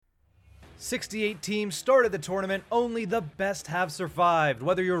68 teams started the tournament, only the best have survived.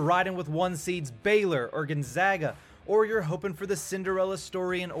 Whether you're riding with one seeds Baylor or Gonzaga, or you're hoping for the Cinderella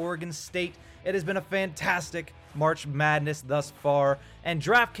story in Oregon State, it has been a fantastic March Madness thus far, and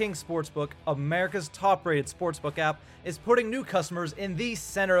DraftKings Sportsbook, America's top-rated sportsbook app, is putting new customers in the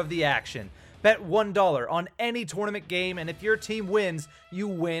center of the action. Bet $1 on any tournament game, and if your team wins, you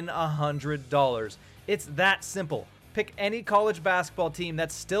win $100. It's that simple. Pick any college basketball team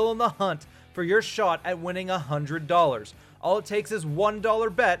that's still in the hunt for your shot at winning $100. All it takes is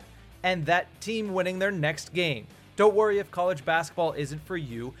 $1 bet and that team winning their next game. Don't worry if college basketball isn't for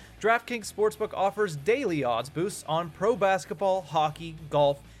you. DraftKings Sportsbook offers daily odds boosts on pro basketball, hockey,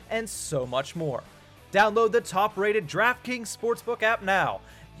 golf, and so much more. Download the top-rated DraftKings Sportsbook app now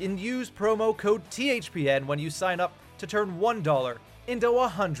and use promo code THPN when you sign up to turn $1 into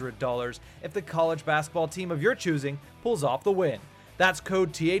 $100 if the college basketball team of your choosing pulls off the win. That's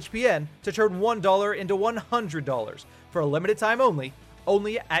code THPN to turn $1 into $100 for a limited time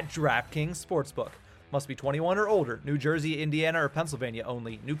only at DraftKings Sportsbook. Must be 21 or older. New Jersey, Indiana, or Pennsylvania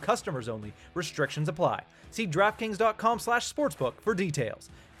only. New customers only. Restrictions apply. See DraftKings.com/sportsbook for details.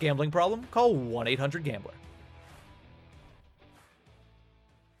 Gambling problem? Call 1-800-GAMBLER.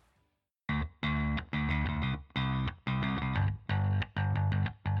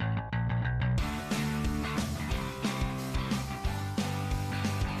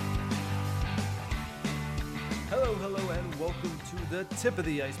 Hello, and welcome to the Tip of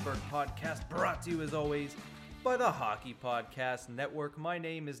the Iceberg podcast, brought to you as always by the Hockey Podcast Network. My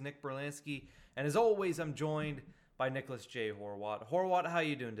name is Nick Berlansky, and as always, I'm joined by Nicholas J. Horwat. Horwat, how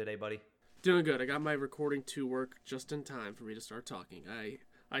you doing today, buddy? Doing good. I got my recording to work just in time for me to start talking.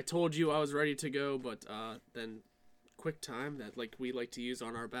 I told you I was ready to go, but then QuickTime, that we like to use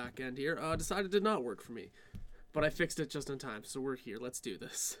on our back end here, decided it did not work for me. But I fixed it just in time, so we're here. Let's do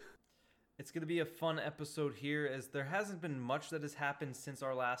this. It's going to be a fun episode here, as there hasn't been much that has happened since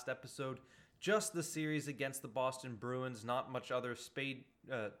our last episode. Just the series against the Boston Bruins, not much other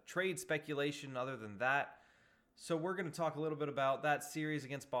trade speculation other than that. So we're going to talk a little bit about that series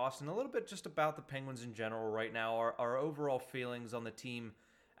against Boston, a little bit just about the Penguins in general right now, our overall feelings on the team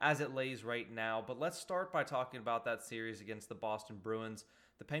as it lays right now. But let's start by talking about that series against the Boston Bruins.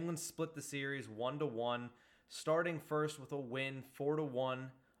 The Penguins split the series 1-1, starting first with a win 4-1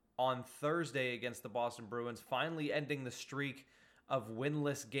 on Thursday against the Boston Bruins, finally ending the streak of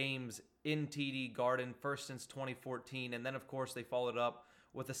winless games in TD Garden, first since 2014. And then, of course, they followed up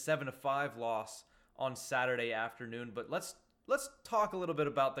with a 7-5 loss on Saturday afternoon. But let's talk a little bit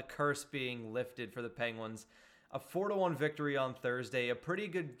about the curse being lifted for the Penguins. A 4-1 victory on Thursday, a pretty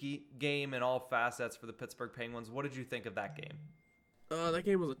good game in all facets for the Pittsburgh Penguins. What did you think of that game? That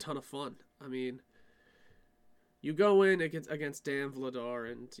game was a ton of fun. I mean, you go in against Dan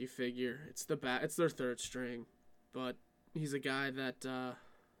Vladar, and you figure it's their third string, but he's a guy that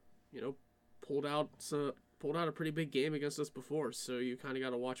pulled out a pretty big game against us before, so you kind of got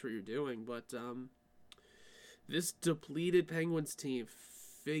to watch what you're doing. But this depleted Penguins team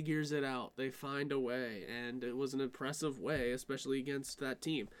figures it out. They find a way, and it was an impressive way, especially against that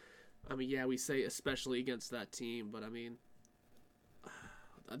team. I mean, yeah, we say especially against that team, but I mean,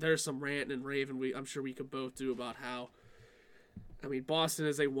 there's some rant and raving I'm sure we could both do about how, I mean, Boston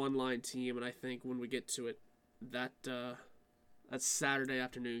is a one-line team, and I think when we get to it, that Saturday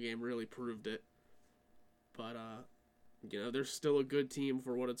afternoon game really proved it. But, they're still a good team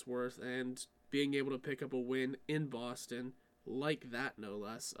for what it's worth, and being able to pick up a win in Boston, like that no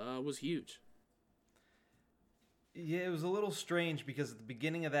less, was huge. Yeah, it was a little strange because at the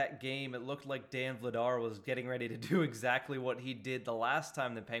beginning of that game, it looked like Dan Vladar was getting ready to do exactly what he did the last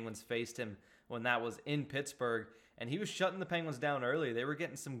time the Penguins faced him, when that was in Pittsburgh, and he was shutting the Penguins down early. They were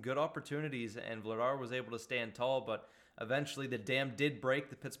getting some good opportunities, and Vladar was able to stand tall, but eventually the dam did break.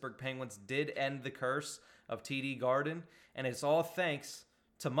 The Pittsburgh Penguins did end the curse of TD Garden, and it's all thanks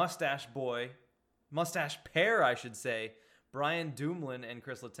to Mustache Pair, I should say, Brian Dumoulin and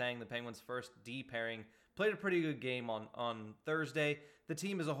Chris Letang, the Penguins' first D pairing. Played a pretty good game on Thursday. The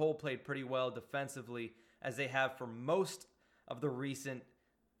team as a whole played pretty well defensively, as they have for most of the recent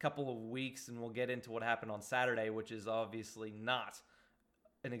couple of weeks, and we'll get into what happened on Saturday, which is obviously not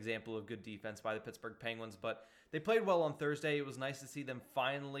an example of good defense by the Pittsburgh Penguins, but they played well on Thursday. It was nice to see them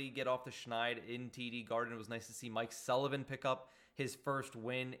finally get off the schneid in TD Garden. It was nice to see Mike Sullivan pick up his first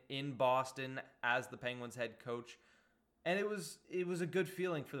win in Boston as the Penguins head coach. And it was a good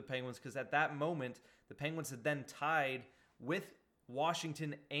feeling for the Penguins, because at that moment, the Penguins had then tied with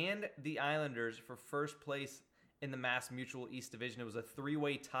Washington and the Islanders for first place in the Mass Mutual East Division. It was a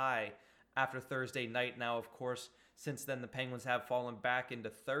three-way tie after Thursday night. Now, of course, Since then, the Penguins have fallen back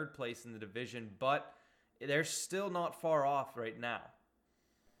into third place in the division, but they're still not far off right now.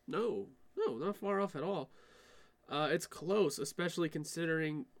 No, not far off at all. It's close, especially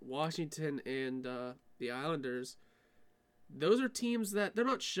considering Washington and the Islanders. Those are teams that they're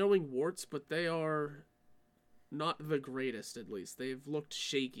not showing warts, but they are not the greatest, at least. They've looked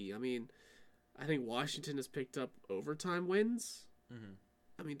shaky. I mean, I think Washington has picked up overtime wins. Mm-hmm.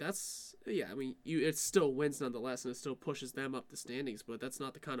 I mean, it's still wins nonetheless, and it still pushes them up the standings, but that's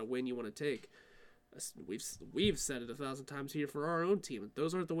not the kind of win you want to take. We've said it 1,000 times here for our own team.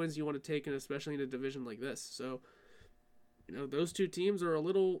 Those aren't the wins you want to take, and especially in a division like this. So, those two teams are a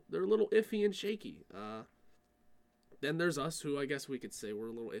little iffy and shaky. Then there's us, who I guess we could say we're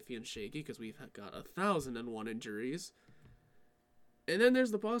a little iffy and shaky because we've got 1,001 injuries. And then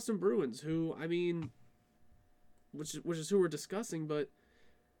there's the Boston Bruins, who, I mean, which is who we're discussing, but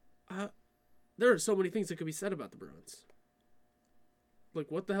there are so many things that could be said about the Bruins.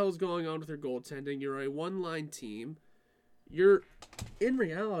 Like, what the hell is going on with their goaltending? You're a one-line team. You're, in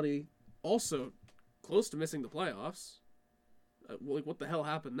reality, also close to missing the playoffs. What the hell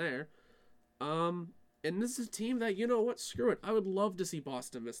happened there? And this is a team that, you know what, screw it. I would love to see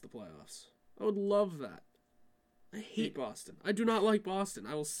Boston miss the playoffs. I would love that. I hate Boston. I do not like Boston.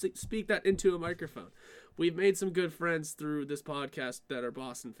 I will speak that into a microphone. We've made some good friends through this podcast that are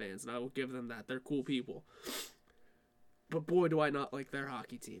Boston fans, and I will give them that. They're cool people. But boy, do I not like their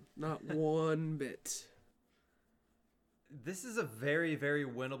hockey team. Not one bit. This is a very, very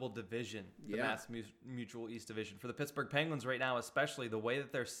winnable division, the Mass Mutual East Division. For the Pittsburgh Penguins right now, especially the way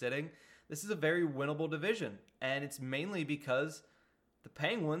that they're sitting, this is a very winnable division. And it's mainly because the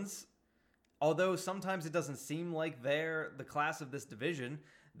Penguins, although sometimes it doesn't seem like they're the class of this division,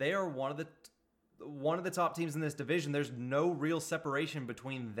 they are one of the top teams in this division. There's no real separation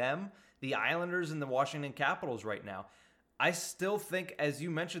between them, the Islanders, and the Washington Capitals right now. I still think, as you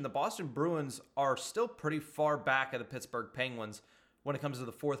mentioned, the Boston Bruins are still pretty far back of the Pittsburgh Penguins when it comes to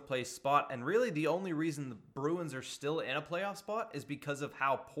the fourth place spot. And really the only reason the Bruins are still in a playoff spot is because of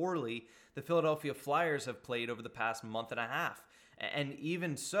how poorly the Philadelphia Flyers have played over the past month and a half. And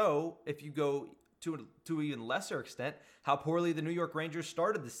even so, if you go to an even lesser extent, how poorly the New York Rangers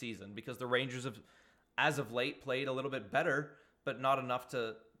started the season, because the Rangers have, as of late, played a little bit better, but not enough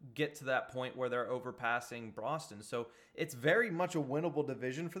to get to that point where they're overpassing Boston. So it's very much a winnable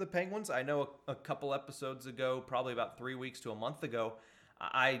division for the Penguins. I know a couple episodes ago, probably about 3 weeks to a month ago,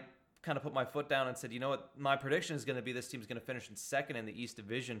 I kind of put my foot down and said, you know what, my prediction is going to be this team's going to finish in second in the East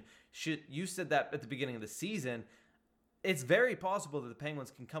Division. You said that at the beginning of the season. It's very possible that the Penguins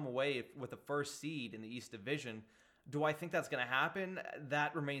can come away with a first seed in the East Division. Do I think that's going to happen?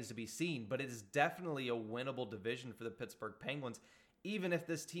 That remains to be seen, but it is definitely a winnable division for the Pittsburgh Penguins, even if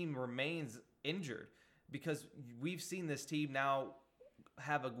this team remains injured, because we've seen this team now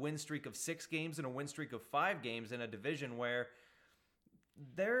have a win streak of 6 games and a win streak of 5 games in a division where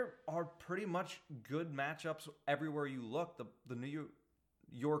there are pretty much good matchups everywhere you look. The New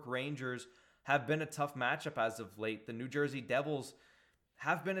York Rangers have been a tough matchup as of late. The New Jersey Devils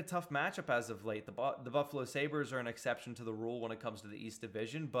have been a tough matchup as of late. The Buffalo Sabres are an exception to the rule when it comes to the East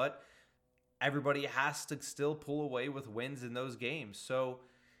Division, but everybody has to still pull away with wins in those games. So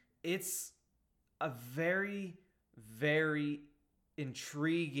it's a very, very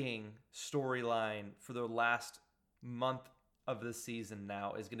intriguing storyline for the last month of the season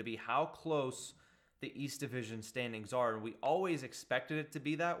now is going to be how close the East Division standings are. And we always expected it to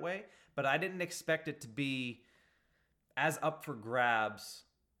be that way, but I didn't expect it to be as up for grabs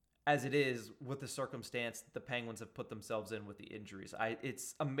as it is with the circumstance that the Penguins have put themselves in with the injuries.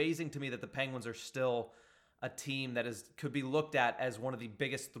 It's amazing to me that the Penguins are still a team that could be looked at as one of the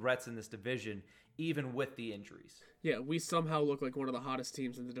biggest threats in this division, even with the injuries. Yeah, we somehow look like one of the hottest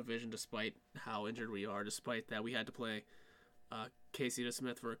teams in the division despite how injured we are, despite that we had to play Casey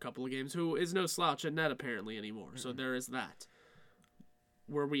DeSmith for a couple of games, who is no slouch at net apparently anymore. Mm-hmm. So there is that.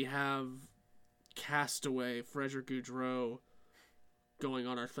 Where we have Castaway, Frederick Gaudreau going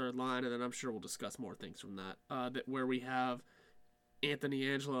on our third line, and then I'm sure we'll discuss more things from that. Where we have Anthony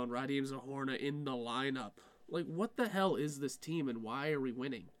Angelo and Radim Zohorna in the lineup. Like, what the hell is this team, and why are we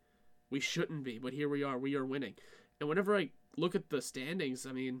winning? We shouldn't be, but here we are. We are winning. And whenever I look at the standings,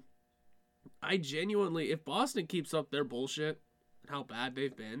 I mean, I genuinely, if Boston keeps up their bullshit and how bad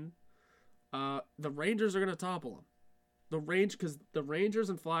they've been, the Rangers are going to topple them. Because the Rangers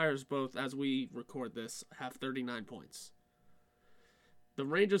and Flyers both, as we record this, have 39 points. The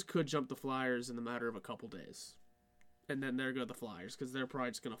Rangers could jump the Flyers in the matter of a couple days. And then there go the Flyers, because they're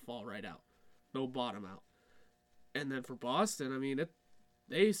probably just going to fall right out. They'll bottom out. And then for Boston, I mean,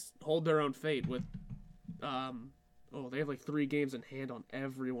 they hold their own fate with Oh, they have like 3 games in hand on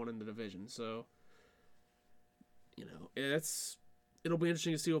everyone in the division. So, it'll be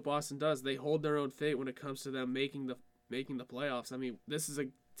interesting to see what Boston does. They hold their own fate when it comes to them making the playoffs. I mean, this is a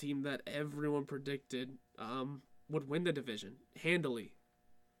team that everyone predicted would win the division handily.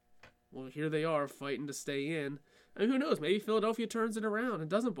 Well, here they are fighting to stay in. And who knows? Maybe Philadelphia turns it around and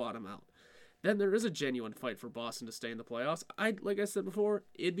doesn't bottom out. Then there is a genuine fight for Boston to stay in the playoffs. Like I said before,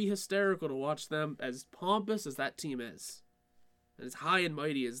 it'd be hysterical to watch them, as pompous as that team is, and as high and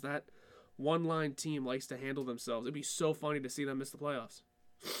mighty as that one-line team likes to handle themselves. It'd be so funny to see them miss the playoffs.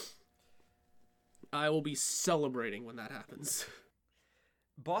 I will be celebrating when that happens.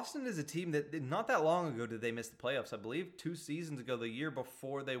 Boston is a team that not that long ago did they miss the playoffs. I believe 2 seasons ago, the year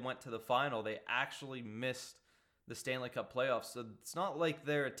before they went to the final, they actually missed the Stanley Cup playoffs. So it's not like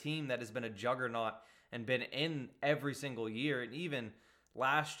they're a team that has been a juggernaut and been in every single year. And even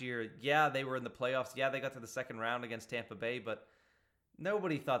last year, yeah, they were in the playoffs. Yeah, they got to the second round against Tampa Bay, but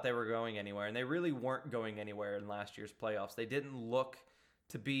nobody thought they were going anywhere. And they really weren't going anywhere in last year's playoffs. They didn't look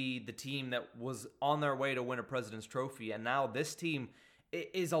to be the team that was on their way to win a President's Trophy. And now this team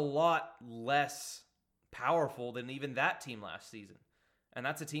is a lot less powerful than even that team last season. And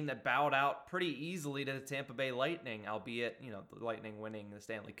that's a team that bowed out pretty easily to the Tampa Bay Lightning, albeit, the Lightning winning the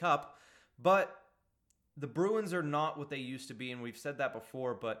Stanley Cup. But the Bruins are not what they used to be, and we've said that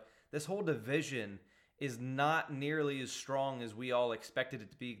before, but this whole division is not nearly as strong as we all expected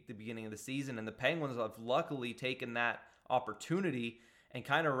it to be at the beginning of the season, and the Penguins have luckily taken that opportunity and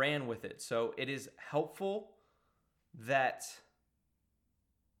kind of ran with it. So it is helpful that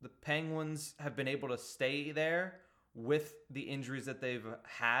the Penguins have been able to stay there with the injuries that they've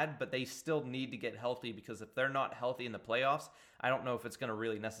had, but they still need to get healthy, because if they're not healthy in the playoffs, I don't know if it's going to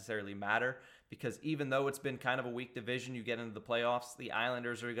really necessarily matter, because even though it's been kind of a weak division, you get into the playoffs, the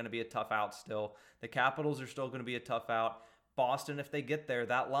Islanders are going to be a tough out still. The Capitals are still going to be a tough out. Boston, if they get there,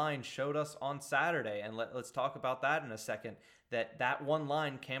 that line showed us on Saturday, and let's talk about that in a second, that one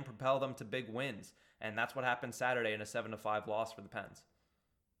line can propel them to big wins, and that's what happened Saturday in a 7-5 loss for the Pens.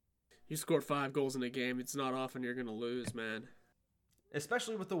 You score 5 goals in a game, it's not often you're going to lose, man.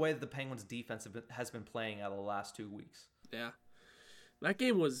 Especially with the way that the Penguins' defense has been playing out of the last 2 weeks. Yeah. That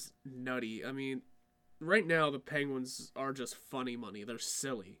game was nutty. I mean, right now the Penguins are just funny money. They're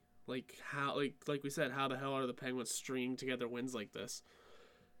silly. Like we said, how the hell are the Penguins stringing together wins like this?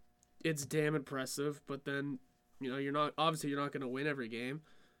 It's damn impressive, but then, you're not going to win every game.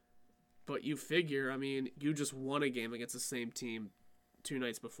 But you figure, you just won a game against the same team 2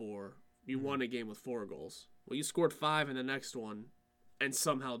 nights before. You won a game with 4 goals. Well, you scored 5 in the next one and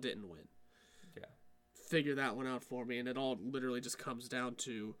somehow didn't win. Yeah. Figure that one out for me, and it all literally just comes down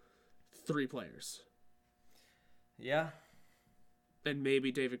to 3 players. Yeah. And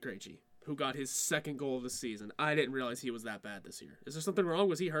maybe David Krejci, who got his 2nd goal of the season. I didn't realize he was that bad this year. Is there something wrong?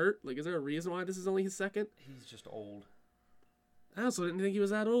 Was he hurt? Is there a reason why this is only his 2nd? He's just old. I also didn't think he was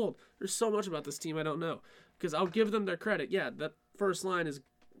that old. There's so much about this team I don't know. Because I'll give them their credit. Yeah, that first line is,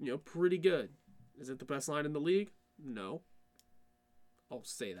 pretty good. Is it the best line in the league? No. I'll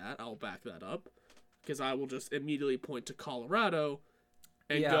say that. I'll back that up. Because I will just immediately point to Colorado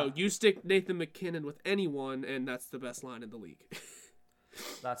and go, you stick Nathan McKinnon with anyone, and that's the best line in the league.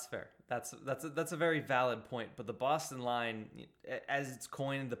 That's fair. That's a very valid point. But the Boston line, as it's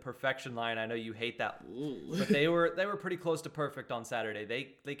coined the perfection line, I know you hate that, but they were pretty close to perfect on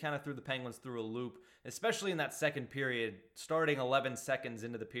Saturday. They kind of threw the Penguins through a loop, especially in that second period, starting 11 seconds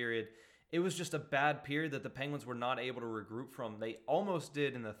into the period. It was just a bad period that the Penguins were not able to regroup from. They almost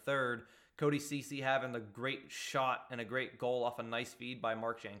did in the third. Cody Ceci having a great shot and a great goal off a nice feed by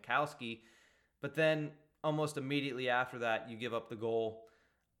Mark Jankowski, but then almost immediately after that, you give up the goal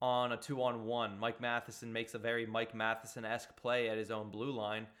on a 2-on-1. Mike Matheson makes a very Mike Matheson-esque play at his own blue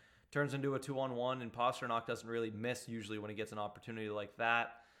line. Turns into a 2-on-1, and Pastrnak doesn't really miss usually when he gets an opportunity like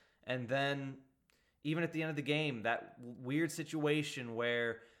that. And then, even at the end of the game, that weird situation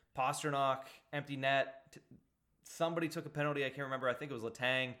where Pastrnak, empty net, somebody took a penalty, I can't remember, I think it was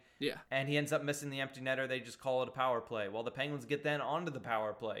Letang. Yeah. And he ends up missing the empty netter, they just call it a power play. Well, the Penguins get then onto the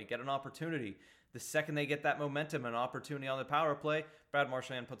power play, get an opportunity. The second they get that momentum and opportunity on the power play, Brad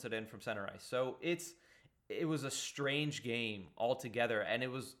Marchand puts it in from center ice. So it was a strange game altogether, and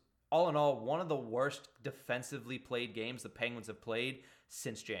it was, all in all, one of the worst defensively played games the Penguins have played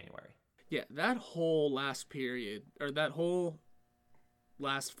since January. Yeah, that whole last period, or that whole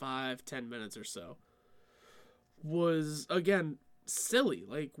last 5-10 minutes or so, was, again, silly.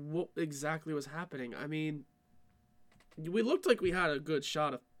 What exactly was happening? We looked like we had a good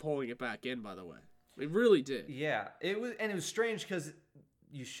shot of pulling it back in, by the way. We really did. Yeah, it was strange because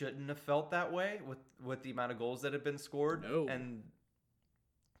you shouldn't have felt that way with the amount of goals that had been scored. No. And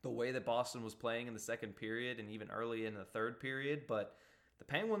the way that Boston was playing in the second period and even early in the third period. But the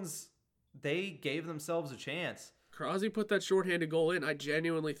Penguins, they gave themselves a chance. Crosby put that shorthanded goal in. I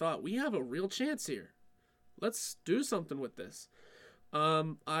genuinely thought, we have a real chance here. Let's do something with this.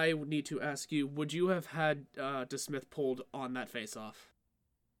 I would need to ask you, would you have had DeSmith pulled on that faceoff?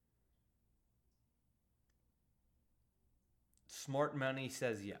 Smart money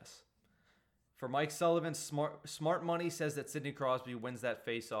says yes. For Mike Sullivan, smart money says that Sidney Crosby wins that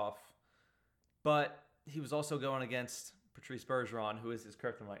face-off. But he was also going against Patrice Bergeron, who is his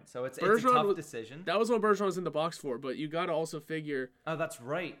kryptonite. So it's a tough decision. That was what Bergeron was in the box for, but you got to also figure... Oh, that's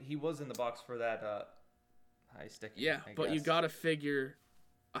right. He was in the box for that high stick. Yeah, but you got to figure...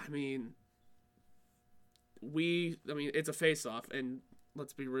 I mean, it's a face-off, and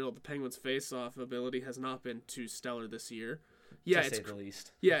let's be real, the Penguins' face-off ability has not been too stellar this year. Yeah, to say the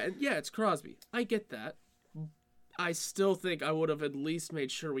least. Yeah, it's Crosby. I get that. I still think I would have at least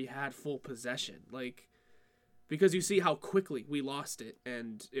made sure we had full possession. Because you see how quickly we lost it,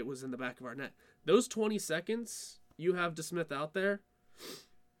 and it was in the back of our net. Those 20 seconds you have DeSmith out there,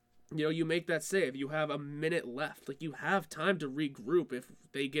 you make that save. You have a minute left. You have time to regroup if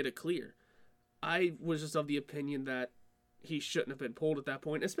they get a clear. I was just of the opinion that he shouldn't have been pulled at that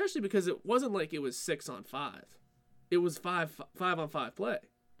point, especially because it wasn't like it was 6-on-5. It was 5-on-5 play.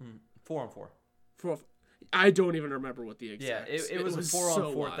 4-on-4. I don't even remember what the exact... Yeah, it was a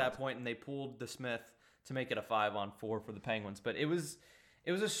 4-on-4 at that point, and they pulled DeSmith to make it a 5-on-4 for the Penguins. But it was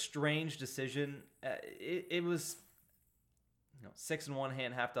a strange decision. It was 6 in one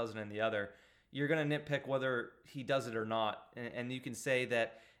hand, half dozen in the other. You're going to nitpick whether he does it or not. And you can say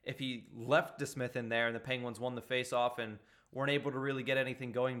that if he left DeSmith in there and the Penguins won the face-off and weren't able to really get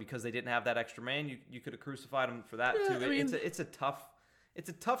anything going because they didn't have that extra man, you could have crucified him for that too. It's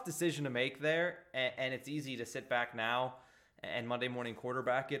a tough decision to make there, and it's easy to sit back now and Monday morning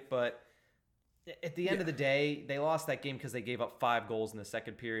quarterback it. But at the end of the day, they lost that game because they gave up 5 goals in the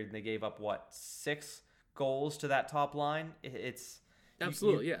second period, and they gave up 6 goals to that top line. It's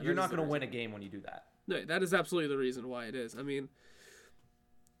absolutely you're not going to win a game when you do that. No, that is absolutely the reason why it is. I mean,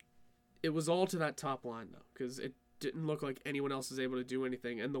 it was all to that top line though, because it didn't look like anyone else was able to do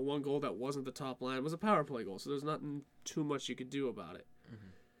anything, and the one goal that wasn't the top line was a power play goal, so there's nothing too much you could do about it. Mm-hmm.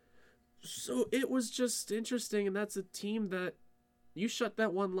 So it was just interesting, and that's a team that you shut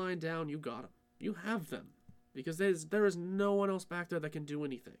that one line down, you got them. You have them, because there is no one else back there that can do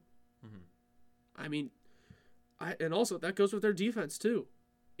anything. Mm-hmm. I mean, and also that goes with their defense too.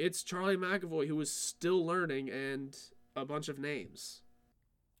 It's Charlie McAvoy, who is still learning, and a bunch of names.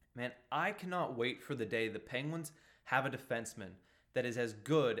 Man, I cannot wait for the day the Penguins have a defenseman that is as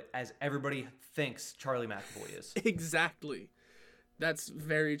good as everybody thinks Charlie McAvoy is. Exactly. That's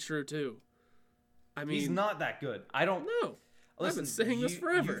very true, too. I mean... He's not that good. I don't... No. Listen, I've been saying this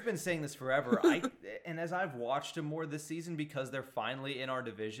forever. You've been saying this forever. And as I've watched him more this season because they're finally in our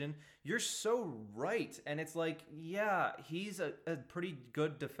division, you're so right. And it's like, yeah, he's a pretty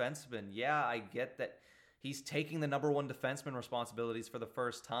good defenseman. Yeah, I get that he's taking the number 1 defenseman responsibilities for the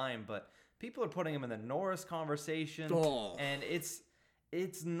first time, but people are putting him in the Norris conversation, and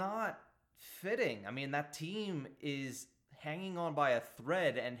it's not fitting. I mean, that team is hanging on by a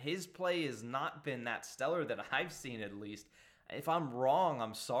thread, and his play has not been that stellar that I've seen, at least. If I'm wrong,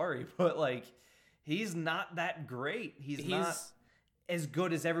 I'm sorry, but he's not that great. He's not as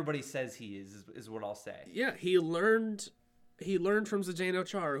good as everybody says he is what I'll say. Yeah, he learned from Zdeno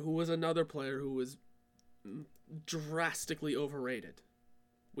Chara, who was another player who was drastically overrated.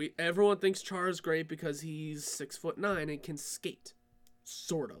 Everyone thinks Chara's great because he's 6'9" and can skate,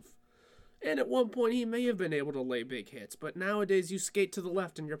 sort of. And at one point he may have been able to lay big hits, but nowadays you skate to the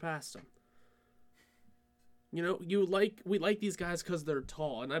left and you're past him. We like these guys because they're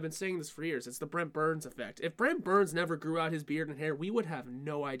tall, and I've been saying this for years. It's the Brent Burns effect. If Brent Burns never grew out his beard and hair, we would have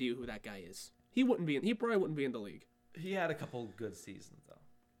no idea who that guy is. He probably wouldn't be in the league. He had a couple good seasons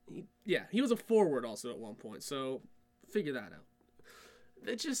though. He was a forward also at one point, so figure that out.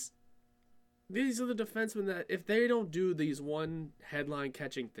 These are the defensemen that if they don't do these one headline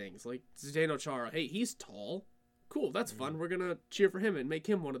catching things, like Zdeno Chara, hey, he's tall, cool, that's fun, we're gonna cheer for him and make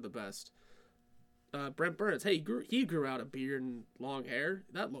him one of the best. Brent Burns, hey, he grew out a beard and long hair,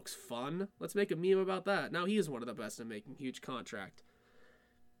 that looks fun, let's make a meme about that. Now he is one of the best in making huge contract.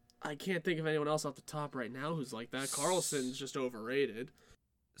 I can't think of anyone else off the top right now who's like that. Carlson's just overrated.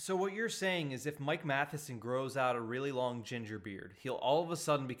 So what you're saying is if Mike Matheson grows out a really long ginger beard, he'll all of a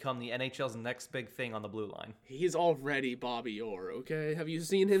sudden become the NHL's next big thing on the blue line. He's already Bobby Orr, okay? Have you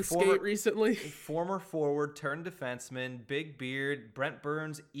seen him Former- skate recently? Former forward turned defenseman, big beard, Brent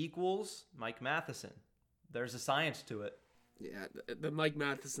Burns equals Mike Matheson. There's a science to it. Yeah, the Mike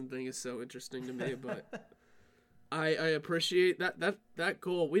Matheson thing is so interesting to me, but I appreciate that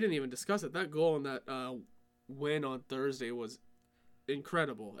goal. We didn't even discuss it. That goal and that win on Thursday was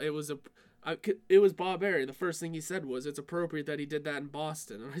incredible. It was Bob Berry. The first thing he said was, "It's appropriate that he did that in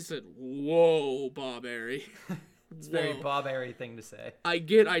Boston." And I said, "Whoa, Bob Berry." It's a very Bob Berry thing to say. I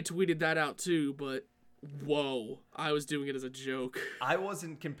tweeted that out too, but whoa, I was doing it as a joke. I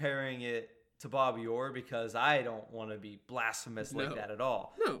wasn't comparing it to Bobby Orr because I don't want to be blasphemous like that at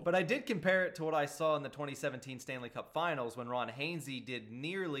all. No. But I did compare it to what I saw in the 2017 Stanley Cup Finals when Ron Hainsey did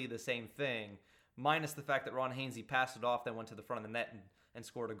nearly the same thing, minus the fact that Ron Hainsey passed it off, then went to the front of the net and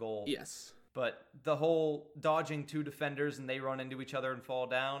scored a goal. Yes. But the whole dodging two defenders and they run into each other and fall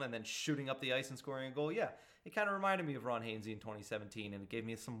down and then shooting up the ice and scoring a goal, yeah, it kind of reminded me of Ron Hainsey in 2017, and it gave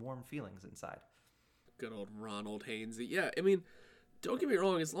me some warm feelings inside. Good old Ronald Hainsey. Yeah, I mean, don't get me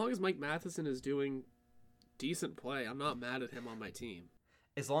wrong, as long as Mike Matheson is doing decent play, I'm not mad at him on my team.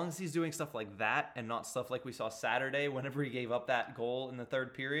 As long as he's doing stuff like that and not stuff like we saw Saturday whenever he gave up that goal in the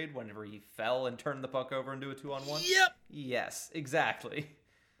third period, whenever he fell and turned the puck over into a 2-on-1. Yep. Yes, exactly.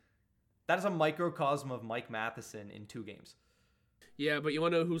 That is a microcosm of Mike Matheson in 2 games. Yeah, but you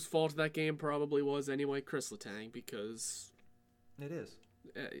want to know whose fault that game probably was anyway? Chris Letang, because... It is.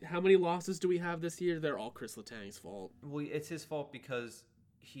 How many losses do we have this year? They're all Chris Letang's fault. Well, it's his fault because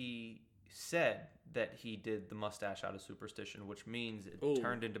he said that he did the mustache out of superstition, which means it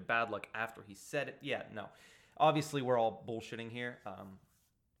turned into bad luck after he said it. Yeah, no. Obviously, we're all bullshitting here.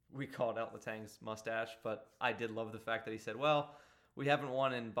 We called out Letang's mustache, but I did love the fact that he said, well, we haven't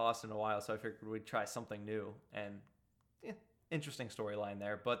won in Boston in a while, so I figured we'd try something new. And interesting storyline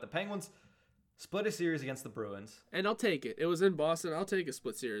there. But the Penguins split a series against the Bruins. And I'll take it. It was in Boston. I'll take a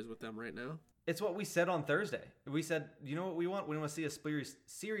split series with them right now. It's what we said on Thursday. We said, you know what we want? We want to see a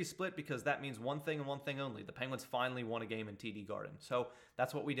series split because that means one thing and one thing only. The Penguins finally won a game in TD Garden. So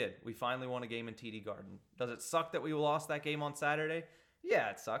that's what we did. We finally won a game in TD Garden. Does it suck that we lost that game on Saturday? Yeah,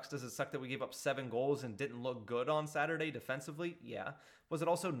 it sucks. Does it suck that we gave up 7 goals and didn't look good on Saturday defensively? Yeah. Was it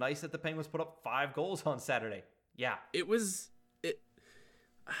also nice that the Penguins put up 5 goals on Saturday? Yeah.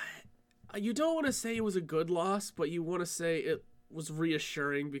 You don't want to say it was a good loss, but you want to say it was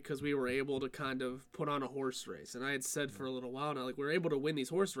reassuring because we were able to kind of put on a horse race. And I had said for a little while now, like, we're able to win these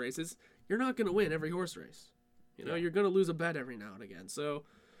horse races. You're not going to win every horse race. You're going to lose a bet every now and again. So,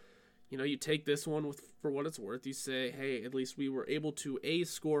 you take this one for what it's worth. You say, hey, at least we were able to A,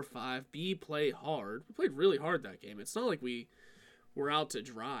 score 5, B, play hard. We played really hard that game. It's not like we were out to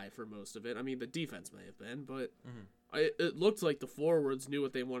dry for most of it. I mean, the defense may have been, but it looked like the forwards knew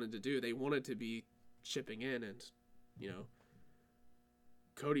what they wanted to do. They wanted to be chipping in, and,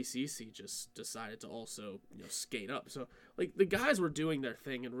 Cody Ceci just decided to also, skate up. So, like, the guys were doing their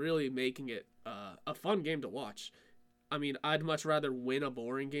thing and really making it a fun game to watch. I mean, I'd much rather win a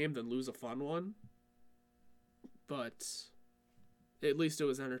boring game than lose a fun one. But at least it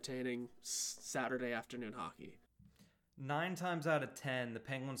was entertaining Saturday afternoon hockey. 9 times out of 10, the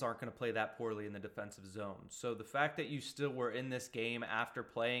Penguins aren't going to play that poorly in the defensive zone. So the fact that you still were in this game after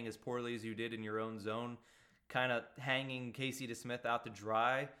playing as poorly as you did in your own zone, kind of hanging Casey DeSmith out to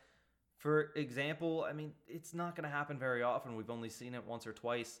dry, for example, I mean, it's not going to happen very often. We've only seen it once or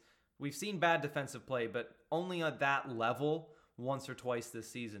twice. We've seen bad defensive play, but only at that level once or twice this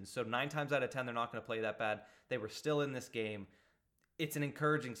season. So 9 times out of 10, they're not going to play that bad. They were still in this game. It's an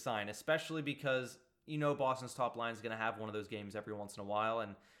encouraging sign, especially because Boston's top line is going to have one of those games every once in a while,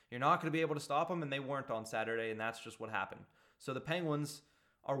 and you're not going to be able to stop them, and they weren't on Saturday, and that's just what happened. So the Penguins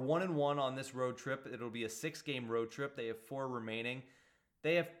are 1-1 on this road trip. It'll be a 6-game road trip. They have 4 remaining.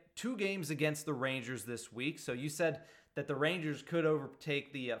 They have 2 games against the Rangers this week. So you said that the Rangers could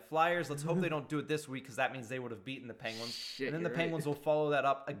overtake the Flyers. Let's hope they don't do it this week because that means they would have beaten the Penguins. And then the Penguins will follow that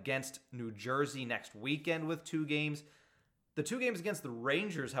up against New Jersey next weekend with 2 games. The 2 games against the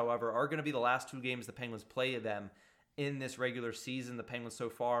Rangers, however, are going to be the last 2 games the Penguins play them in this regular season. The Penguins so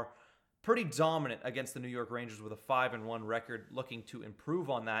far pretty dominant against the New York Rangers with a 5-1 record, looking to improve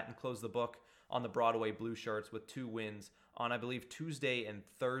on that and close the book on the Broadway Blue Shirts with 2 wins on, I believe, Tuesday and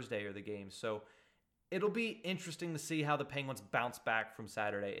Thursday are the games. So it'll be interesting to see how the Penguins bounce back from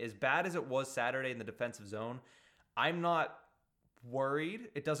Saturday. As bad as it was Saturday in the defensive zone, I'm not worried.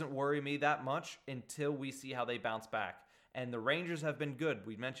 It doesn't worry me that much until we see how they bounce back. And the Rangers have been good.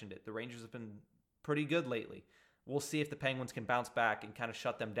 We mentioned it. The Rangers have been pretty good lately. we'll see if the Penguins can bounce back and kind of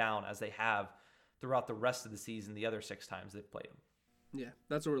shut them down as they have throughout the rest of the season, the other 6 times they've played them. Yeah,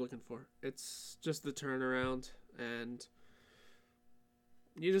 that's what we're looking for. It's just the turnaround, and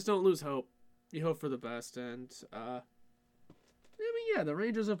you just don't lose hope. You hope for the best, and the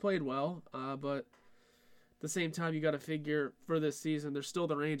Rangers have played well, but at the same time, you got to figure for this season, they're still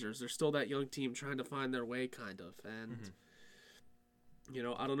the Rangers. They're still that young team trying to find their way, kind of. And,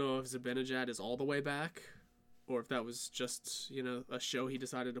 I don't know if Zibanejad is all the way back or if that was just, a show he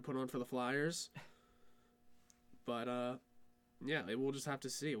decided to put on for the Flyers. But, we'll just have to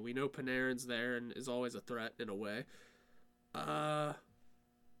see. We know Panarin's there and is always a threat in a way.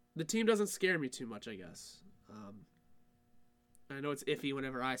 The team doesn't scare me too much, I guess. I know it's iffy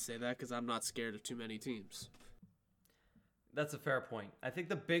whenever I say that because I'm not scared of too many teams. That's a fair point. I think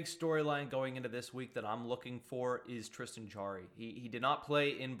the big storyline going into this week that I'm looking for is Tristan Jarry. He did not play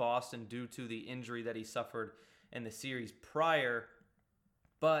in Boston due to the injury that he suffered in the series prior,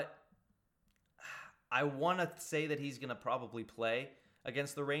 but I want to say that he's going to probably play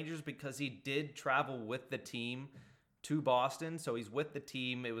against the Rangers because he did travel with the team to Boston, so he's with the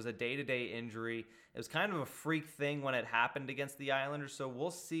team. It was a day-to-day injury. It was kind of a freak thing when it happened against the Islanders, so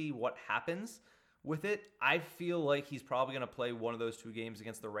we'll see what happens with it. I feel like he's probably going to play one of those 2 games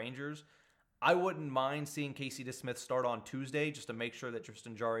against the Rangers. I wouldn't mind seeing Casey DeSmith start on Tuesday just to make sure that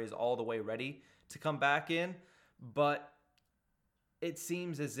Tristan Jarry is all the way ready to come back in, but it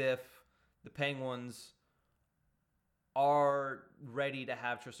seems as if the Penguins are ready to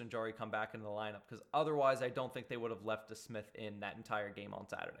have Tristan Jarry come back into the lineup because otherwise I don't think they would have left DeSmith in that entire game on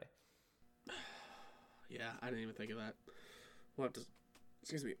Saturday. Yeah, I didn't even think of that. We'll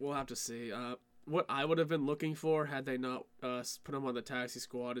have to see. What I would have been looking for had they not put him on the taxi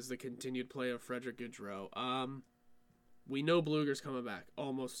squad is the continued play of Frederick Gaudreau. We know Blueger's coming back,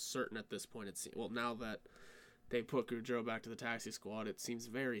 almost certain at this point. Now that they put Gaudreau back to the taxi squad, it seems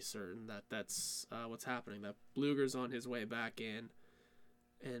very certain that that's what's happening, that Blueger's on his way back in,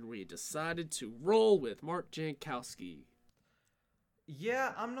 and we decided to roll with Mark Jankowski.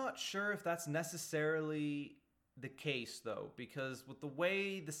 Yeah, I'm not sure if that's necessarily the case, though, because with the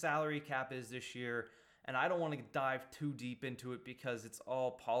way the salary cap is this year, and I don't want to dive too deep into it because it's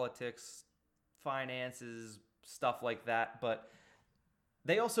all politics, finances, stuff like that, but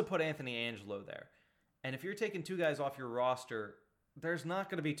they also put Anthony Angelo there. And if you're taking 2 guys off your roster, there's not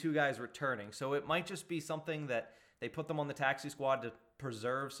going to be 2 guys returning. So it might just be something that they put them on the taxi squad to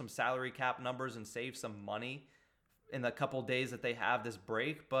preserve some salary cap numbers and save some money in the couple days that they have this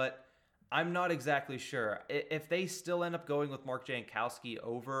break. But I'm not exactly sure. If they still end up going with Mark Jankowski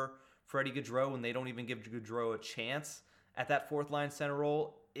over Freddie Gaudreau and they don't even give Gaudreau a chance at that 4th-line center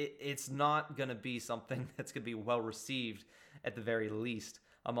role, it's not going to be something that's going to be well received at the very least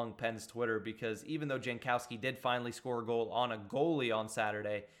among Penn's Twitter, because even though Jankowski did finally score a goal on a goalie on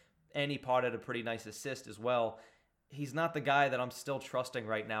Saturday, and he potted a pretty nice assist as well, he's not the guy that I'm still trusting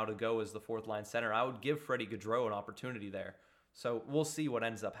right now to go as the 4th-line center. I would give Freddie Gaudreau an opportunity there. So we'll see what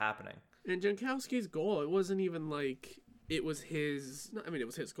ends up happening. And Jankowski's goal, it wasn't even like it was his... it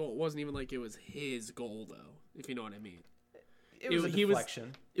was his goal. It wasn't even like it was his goal, though, if you know what I mean. It was a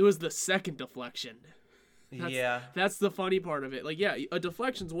deflection. It was the second deflection. Yeah. That's the funny part of it. Like, yeah, a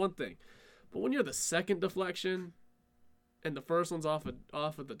deflection's one thing. But when you're the second deflection and the first one's off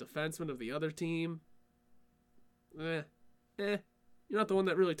of the defenseman of the other team, you're not the one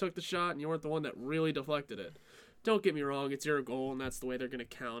that really took the shot and you weren't the one that really deflected it. Don't get me wrong, it's your goal and that's the way they're going to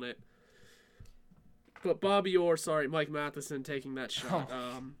count it. But Mike Matheson taking that shot.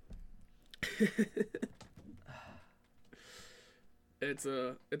 It's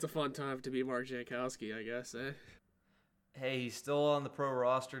a fun time to be Mark Jankowski, I guess, eh? Hey, he's still on the pro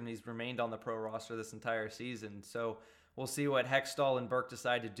roster, and he's remained on the pro roster this entire season. So we'll see what Hextall and Burke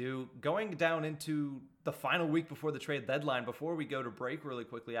decide to do. Going down into the final week before the trade deadline, before we go to break really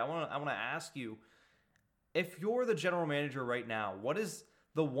quickly, I want to ask you, if you're the general manager right now, what is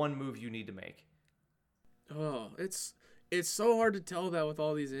the one move you need to make? Oh, it's so hard to tell that with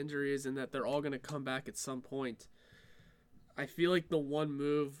all these injuries and that they're all going to come back at some point. I feel like the one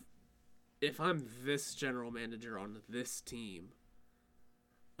move, if I'm this general manager on this team,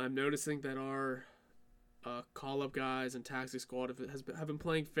 I'm noticing that our call-up guys and taxi squad have been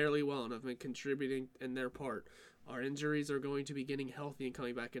playing fairly well and have been contributing in their part. Our injuries are going to be getting healthy and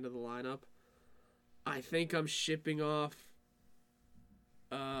coming back into the lineup. I think I'm shipping off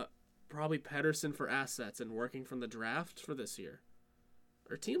probably Pettersson for assets and working from the draft for this year.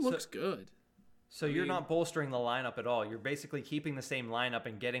 Our team looks good. So you're not bolstering the lineup at all. You're basically keeping the same lineup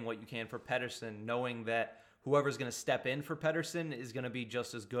and getting what you can for Pettersson, knowing that whoever's going to step in for Pettersson is going to be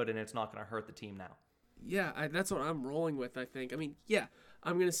just as good and it's not going to hurt the team now. Yeah, that's what I'm rolling with, I think. I mean, yeah,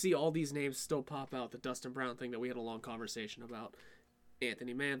 I'm going to see all these names still pop out. The Dustin Brown thing that we had a long conversation about.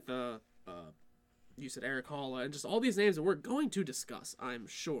 Anthony Mantha, you said Eric Halla, and just all these names that we're going to discuss, I'm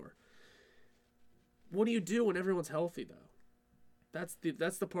sure. What do you do when everyone's healthy, though?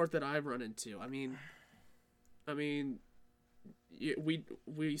 That's the part that I've run into. I mean,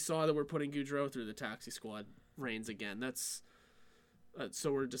 we saw that we're putting Goudreau through the taxi squad reins again. That's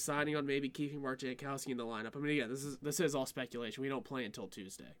so we're deciding on maybe keeping Mark Jankowski in the lineup. I mean, yeah, this is all speculation. We don't play until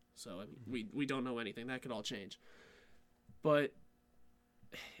Tuesday, so I mean, we don't know anything. That could all change. But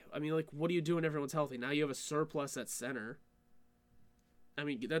I mean, like, what do you do when everyone's healthy? Now you have a surplus at center. I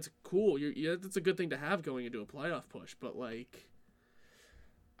mean, that's cool. That's a good thing to have going into a playoff push. But like,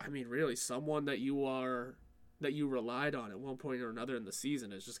 I mean, really, someone that you relied on at one point or another in the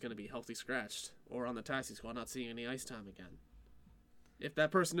season is just going to be healthy scratched or on the taxi squad, not seeing any ice time again. If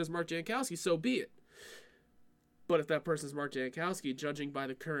that person is Mark Jankowski, so be it. But if that person is Mark Jankowski, judging by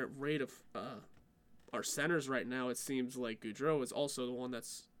the current rate of our centers right now, it seems like Goudreau is also the one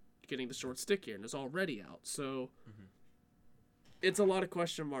that's getting the short stick here and is already out. So it's a lot of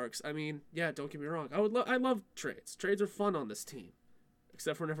question marks. I mean, yeah, don't get me wrong. I love trades. Trades are fun on this team,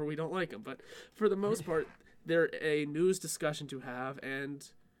 except for whenever we don't like them. But for the most part, they're a news discussion to have, and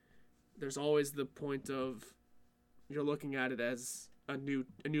there's always the point of you're looking at it as a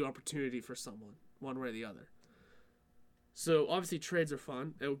new opportunity for someone, one way or the other. So obviously trades are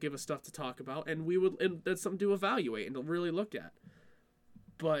fun. It will give us stuff to talk about, and that's something to evaluate and to really look at.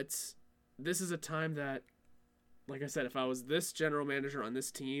 But this is a time that, like I said, if I was this general manager on this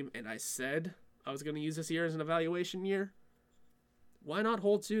team and I said I was going to use this year as an evaluation year, why not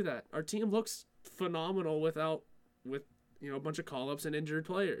hold to that? Our team looks phenomenal with a bunch of call-ups and injured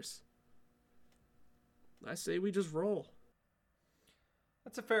players. I say we just roll.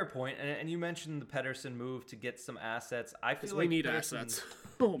 That's a fair point, and you mentioned the Pettersson move to get some assets. I feel like we need assets.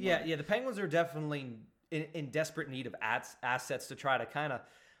 Oh yeah, the Penguins are definitely in desperate need of assets to try to kind of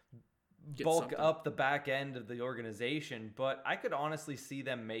bulk up the back end of the organization, but I could honestly see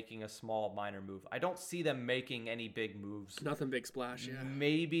them making a small minor move. I don't see them making any big moves. Nothing big splash, yeah.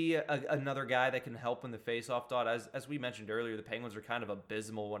 Maybe another guy that can help in the faceoff dot. As we mentioned earlier, the Penguins are kind of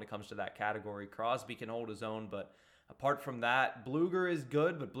abysmal when it comes to that category. Crosby can hold his own, but apart from that, Blueger is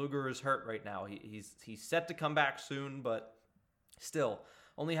good, but Blueger is hurt right now. He's set to come back soon, but still,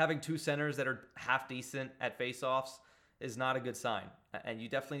 only having two centers that are half decent at faceoffs is not a good sign. And you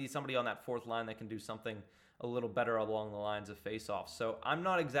definitely need somebody on that fourth line that can do something a little better along the lines of faceoffs. So I'm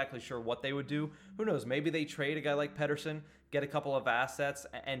not exactly sure what they would do. Who knows? Maybe they trade a guy like Pettersson, get a couple of assets,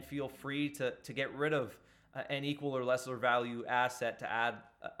 and feel free to get rid of an equal or lesser value asset to add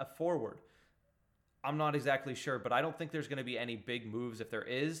a forward. I'm not exactly sure, but I don't think there's going to be any big moves. If there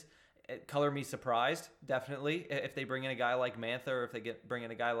is, color me surprised, definitely. If they bring in a guy like Mantha or if they bring in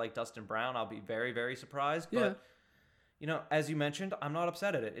a guy like Dustin Brown, I'll be very, very surprised. Yeah. But, as you mentioned, I'm not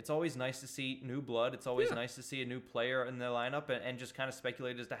upset at it. It's always nice to see new blood. It's always nice to see a new player in the lineup and just kind of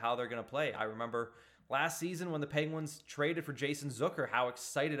speculate as to how they're going to play. I remember last season when the Penguins traded for Jason Zucker, how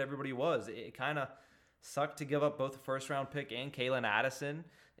excited everybody was. It kind of sucked to give up both the first-round pick and Kalen Addison.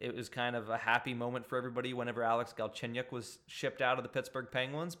 It was kind of a happy moment for everybody whenever Alex Galchenyuk was shipped out of the Pittsburgh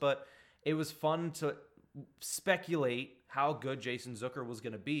Penguins, but it was fun to speculate how good Jason Zucker was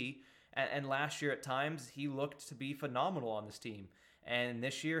going to be. And last year at times, he looked to be phenomenal on this team. And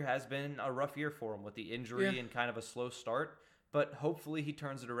this year has been a rough year for him with the injury and kind of a slow start, but hopefully he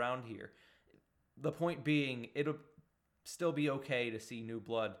turns it around here. The point being, it'll still be okay to see new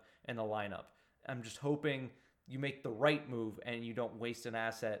blood in the lineup. I'm just hoping you make the right move and you don't waste an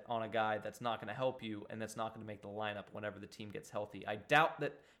asset on a guy that's not going to help you and that's not going to make the lineup whenever the team gets healthy. I doubt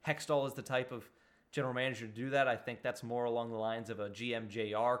that Hextall is the type of general manager to do that. I think that's more along the lines of a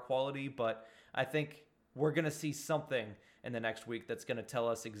GMJR quality, but I think we're going to see something in the next week that's going to tell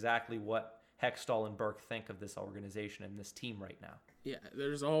us exactly what Hextall and Burke think of this organization and this team right now. Yeah,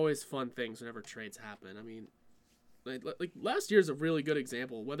 there's always fun things whenever trades happen. I mean, like last year's a really good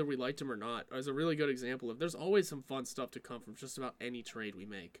example, whether we liked him or not, is a really good example of there's always some fun stuff to come from just about any trade we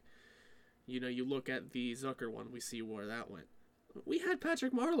make. You look at the Zucker one, we see where that went. We had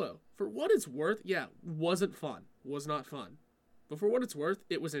Patrick Marleau. For what it's worth, wasn't fun. Was not fun. But for what it's worth,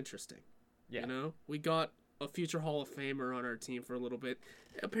 it was interesting. Yeah. We got a future Hall of Famer on our team for a little bit.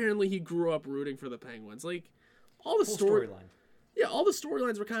 Apparently he grew up rooting for the Penguins. Like, all the storyline. Yeah, all the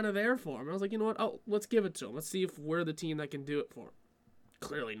storylines were kind of there for him. I was like, you know what? Let's give it to him. Let's see if we're the team that can do it for him.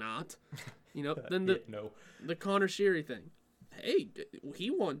 Clearly not. Then the Connor Sheary thing. Hey, he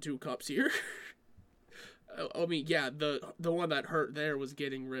won 2 cups here. I mean, yeah, the one that hurt there was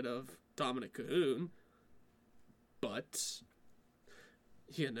getting rid of Dominic Cahoon. But,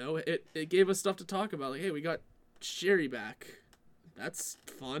 it gave us stuff to talk about. Like, hey, we got Sherry back. That's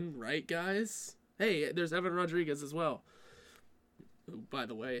fun, right, guys? Hey, there's Evan Rodriguez as well, who, by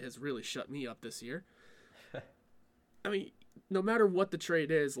the way, has really shut me up this year. I mean, no matter what the trade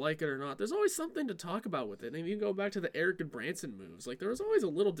is, like it or not, there's always something to talk about with it. And you can go back to the Eric and Branson moves. Like, there was always a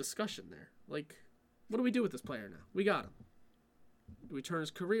little discussion there. Like, what do we do with this player now? We got him. Do we turn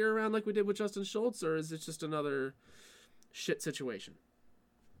his career around like we did with Justin Schultz, or is it just another shit situation?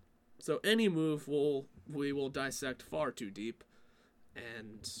 So any move we will dissect far too deep,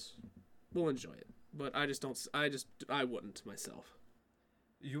 and we'll enjoy it. But I wouldn't myself.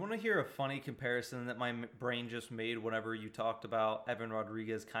 You want to hear a funny comparison that my brain just made whenever you talked about Evan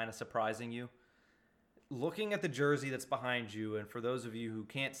Rodriguez kind of surprising you? Looking at the jersey that's behind you, and for those of you who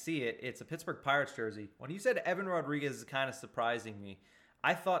can't see it, it's a Pittsburgh Pirates jersey. When you said Evan Rodriguez is kind of surprising me,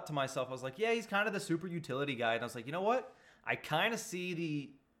 I thought to myself, I was like, yeah, he's kind of the super utility guy. And I was like, you know what? I kind of see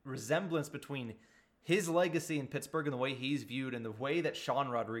the resemblance between his legacy in Pittsburgh and the way he's viewed and the way that Sean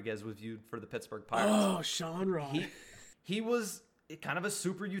Rodriguez was viewed for the Pittsburgh Pirates. Oh, Sean Rod. He was kind of a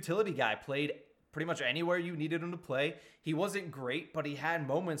super utility guy, played pretty much anywhere you needed him to play. He wasn't great, but he had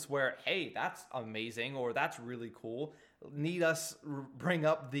moments where, hey, that's amazing, or that's really cool. Need us bring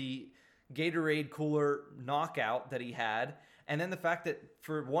up the Gatorade cooler knockout that he had. And then the fact that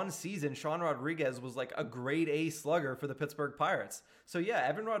for one season, Sean Rodriguez was like a grade A slugger for the Pittsburgh Pirates. So yeah,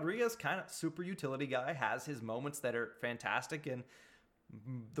 Evan Rodriguez, kind of super utility guy, has his moments that are fantastic, and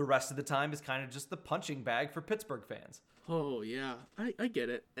the rest of the time is kind of just the punching bag for Pittsburgh fans. Oh, yeah. I get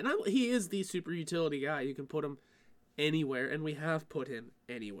it. And he is the super utility guy. You can put him anywhere, and we have put him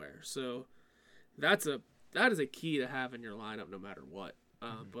anywhere. So that is a key to have in your lineup no matter what.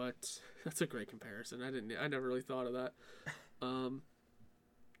 But that's a great comparison. I never really thought of that.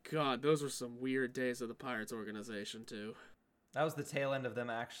 God, those were some weird days of the Pirates organization, too. That was the tail end of them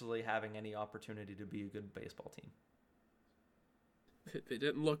actually having any opportunity to be a good baseball team. They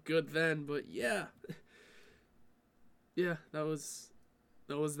didn't look good then, but yeah. Yeah, that was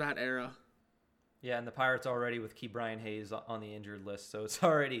that era. Yeah, and the Pirates already with Ke'Bryan Hayes on the injured list, so it's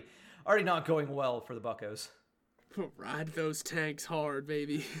already not going well for the Buccos. Ride those tanks hard,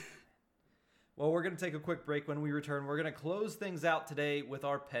 baby. Well, we're going to take a quick break. When we return, we're going to close things out today with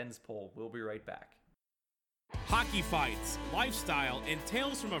our Pens poll. We'll be right back. Hockey fights, lifestyle, and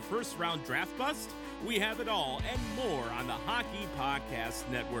tales from a first-round draft bust? We have it all and more on the Hockey Podcast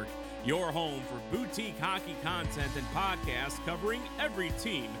Network, your home for boutique hockey content and podcasts covering every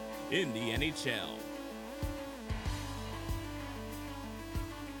team in the NHL.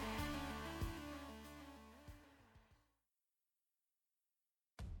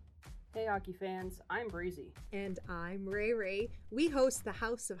 Hey hockey fans, I'm Breezy. And I'm Ray Ray. We host the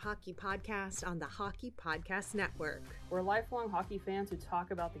House of Hockey podcast on the Hockey Podcast Network. We're lifelong hockey fans who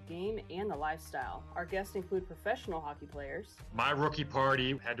talk about the game and the lifestyle. Our guests include professional hockey players. My rookie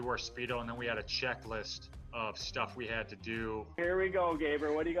party had to wear Speedo, and then we had a checklist of stuff we had to do. Here we go,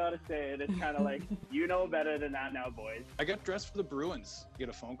 Gaber. What do you got to say? And it's kind of like, you know better than that now, boys. I got dressed for the Bruins. Get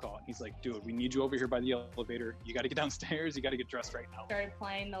a phone call. He's like, dude, we need you over here by the elevator. You got to get downstairs. You got to get dressed right now. Started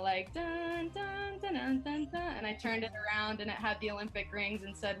playing the like, dun, dun, dun, dun, dun, dun, and I turned it around and it had the Olympic rings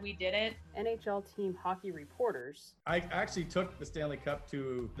and said, we did it. NHL team hockey reporters. I actually took the Stanley Cup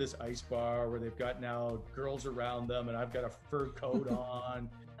to this ice bar where they've got now girls around them, and I've got a fur coat on.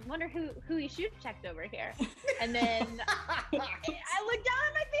 I wonder who he shoot checked over here. And then I looked down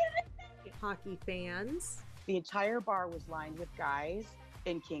at my feet. Hockey fans. The entire bar was lined with guys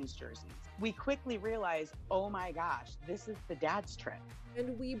in Kings jerseys. We quickly realized, oh my gosh, this is the dad's trip.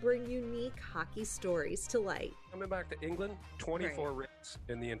 And we bring unique hockey stories to light. Coming back to England, 24 rinks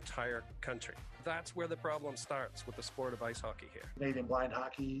in the entire country. That's where the problem starts with the sport of ice hockey here. Canadian Blind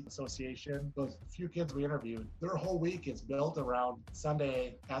Hockey Association, those few kids we interviewed, their whole week is built around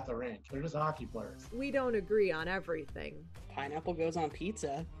Sunday at the rink. They're just hockey players. We don't agree on everything. Pineapple goes on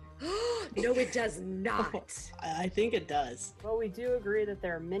pizza. No, it does not. I think it does. Well, we do agree that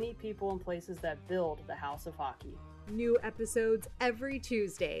there are many people and places that build the House of Hockey. New episodes every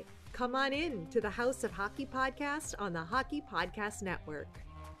Tuesday. Come on in to the House of Hockey podcast on the Hockey Podcast Network.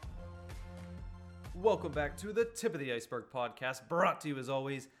 Welcome back to the Tip of the Iceberg podcast, brought to you as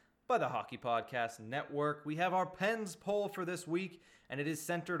always by the Hockey Podcast Network. We have our Pens poll for this week, and it is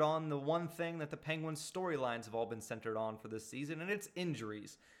centered on the one thing that the Penguins' storylines have all been centered on for this season, and it's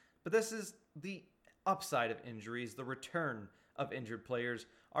injuries. But this is the upside of injuries, the return of injured players.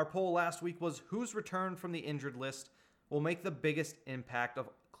 Our poll last week was whose return from the injured list will make the biggest impact,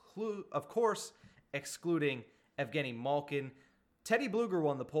 of course, excluding Evgeny Malkin. Teddy Bluger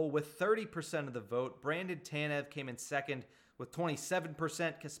won the poll with 30% of the vote. Brandon Tanev came in second with 27%.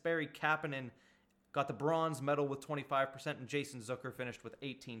 Kasperi Kapanen got the bronze medal with 25%, and Jason Zucker finished with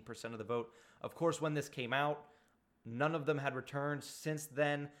 18% of the vote. Of course, when this came out, none of them had returned. Since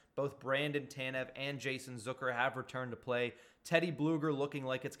then, both Brandon Tanev and Jason Zucker have returned to play. Teddy Bluger looking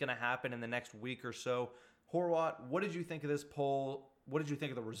like it's going to happen in the next week or so. Horwat, what did you think of this poll? What did you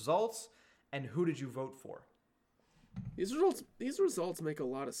think of the results? And who did you vote for? These results make a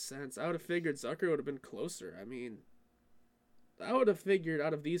lot of sense. I would have figured Zucker would have been closer. I mean, I would have figured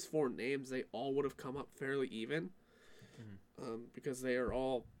out of these 4 names, they all would have come up fairly even. Because they are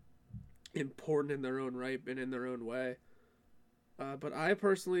all important in their own right and in their own way. But I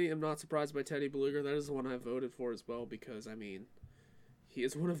personally am not surprised by Teddy Bluger. That is the one I voted for as well because, I mean, he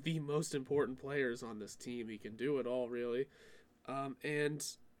is one of the most important players on this team. He can do it all, really. And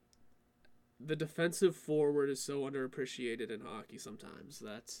the defensive forward is so underappreciated in hockey sometimes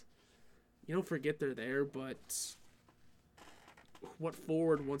that you don't forget they're there, but what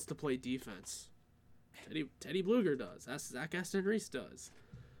forward wants to play defense? Teddy Bluger does. That's Zach Aston Reese does.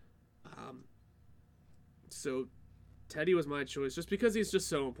 So Teddy was my choice just because he's just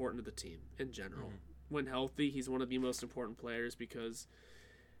so important to the team in general. When healthy, he's one of the most important players because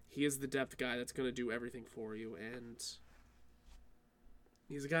he is the depth guy that's going to do everything for you, and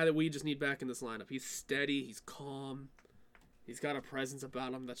he's a guy that we just need back in this lineup. He's steady, he's calm, he's got a presence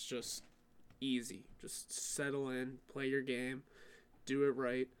about him that's just easy. Just settle in, play your game, do it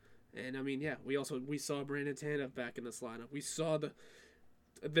right. And I mean, yeah, we saw Brandon Tanev back in this lineup. We saw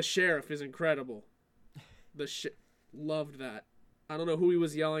the sheriff is incredible. Loved that. I don't know who he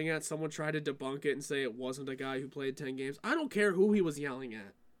was yelling at. Someone tried to debunk it and say it wasn't a guy who played 10 games. I don't care who he was yelling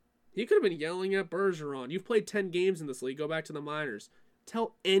at. He could have been yelling at Bergeron. You've played 10 games in this league. Go back to the minors.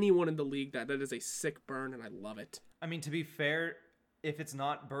 Tell anyone in the league that is a sick burn, and I love it. I mean, to be fair, if it's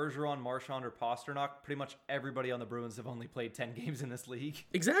not Bergeron, Marchand, or Pasternak, pretty much everybody on the Bruins have only played 10 games in this league.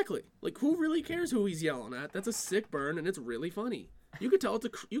 Exactly. Like, who really cares who he's yelling at? That's a sick burn, and it's really funny. You could tell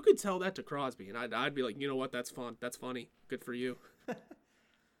that to Crosby, and I'd be like, you know what? That's fun. That's funny. Good for you.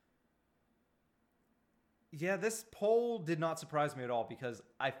 Yeah, this poll did not surprise me at all because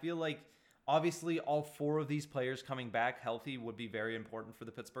I feel like obviously all 4 of these players coming back healthy would be very important for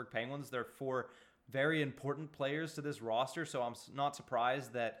the Pittsburgh Penguins. They're 4 very important players to this roster, so I'm not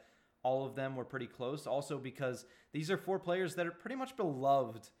surprised that all of them were pretty close. Also because these are 4 players that are pretty much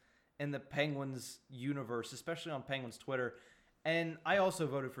beloved in the Penguins universe, especially on Penguins Twitter. And I also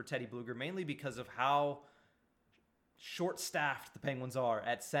voted for Teddy Bluger mainly because of how short-staffed the Penguins are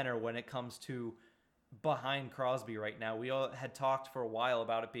at center when it comes to behind Crosby right now. We all had talked for a while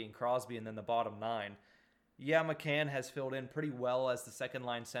about it being Crosby and then the bottom 9. Yeah, McCann has filled in pretty well as the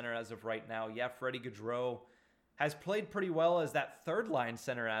second-line center as of right now. Yeah, Freddie Gaudreau has played pretty well as that third-line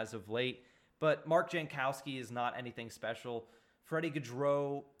center as of late, but Mark Jankowski is not anything special. Freddie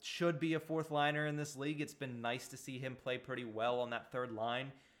Gaudreau should be a 4th liner in this league. It's been nice to see him play pretty well on that third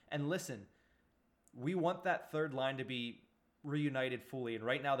line. And listen, we want that third line to be reunited fully, and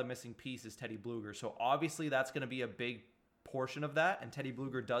right now the missing piece is Teddy Bluger. So obviously that's going to be a big portion of that, and Teddy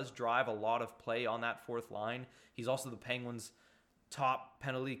Bluger does drive a lot of play on that 4th line. He's also the Penguins' top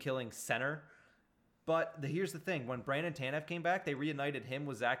penalty-killing center. But here's the thing. When Brandon Tanev came back, they reunited him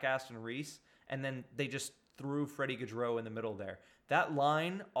with Zach Aston Reese, and then they just threw Freddie Gaudreau in the middle there. That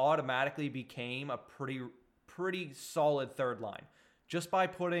line automatically became a pretty solid third line just by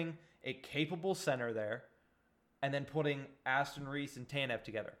putting a capable center there and then putting Aston Reese and Tanev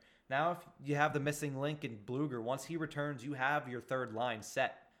together. Now, if you have the missing link in Bluger, once he returns, you have your third line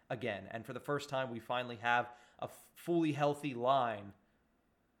set again. And for the first time, we finally have a fully healthy line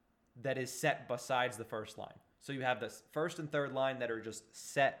that is set besides the first line. So you have this first and third line that are just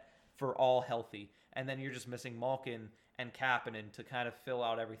set for all healthy. And then you're just missing Malkin and Kapanen to kind of fill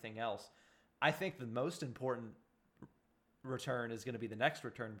out everything else. I think the most important return is going to be the next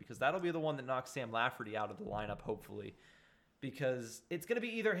return because that'll be the one that knocks Sam Lafferty out of the lineup, hopefully. Because it's going to be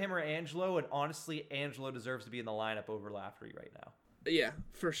either him or Angelo, and honestly, Angelo deserves to be in the lineup over Lafferty right now. Yeah,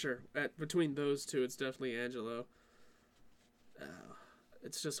 for sure. Between those two, it's definitely Angelo.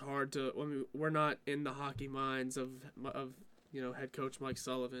 It's just hard to. I mean, we're not in the hockey minds of head coach Mike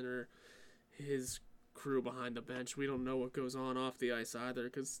Sullivan or his crew behind the bench. We don't know what goes on off the ice either,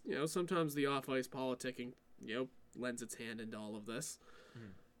 because sometimes the off ice politicking lends its hand into all of this.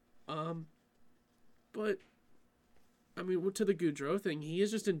 But I mean, to the Gaudreau thing, he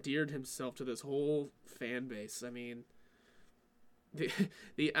has just endeared himself to this whole fan base. I mean,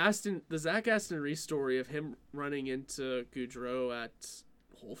 the Zach Aston Reese story of him running into Gaudreau at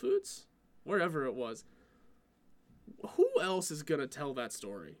Whole Foods, wherever it was. who else is gonna tell that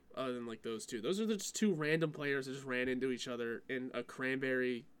story other than like those two? Those are just two random players that just ran into each other in a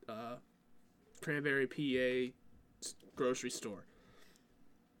Cranberry PA grocery store.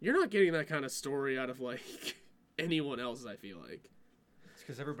 You're not getting that kind of story out of like anyone else, I feel like. It's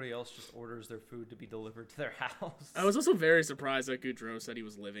because everybody else just orders their food to be delivered to their house. I was also very surprised that Goudreau said he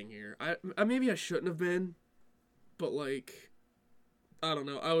was living here. I maybe I shouldn't have been, but like, I don't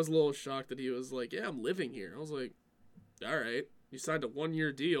know. I was a little shocked that he was like, yeah, I'm living here. I was like, all right, you signed a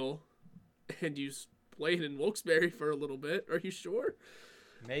 1-year deal and you played in Wilkes-Barre for a little bit. Are you sure?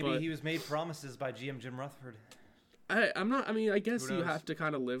 Maybe he was made promises by GM Jim Rutherford. I'm not. I mean, I guess you have to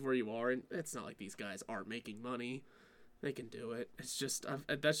kind of live where you are, and it's not like these guys aren't making money. They can do it. It's just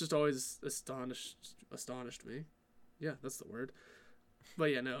that's just always astonished me. Yeah, that's the word. But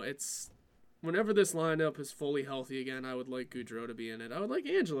yeah, no, it's whenever this lineup is fully healthy again, I would like Goudreau to be in it. I would like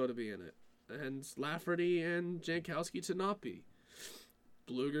Angelo to be in it, and Lafferty and Jankowski to not be.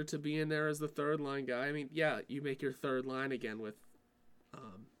 Bluger to be in there as the third line guy. I mean, yeah, you make your third line again with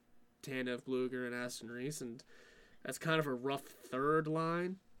Tanev, Bluger, and Aston Reese, and that's kind of a rough third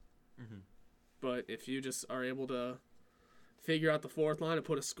line. Mm-hmm. But if you just are able to figure out the fourth line and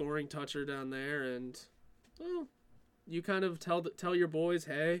put a scoring toucher down there, and well, you kind of tell your boys,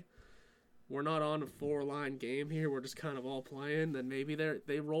 hey, we're not on a 4-line game here. We're just kind of all playing. Then maybe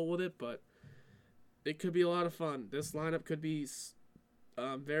they roll with it, but it could be a lot of fun. This lineup could be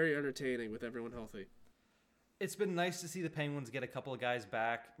very entertaining with everyone healthy. It's been nice to see the Penguins get a couple of guys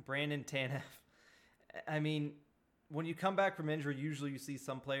back. Brandon Tanev, I mean, when you come back from injury, usually you see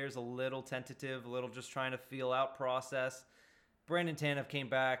some players a little tentative, a little just trying to feel out process. Brandon Tanev came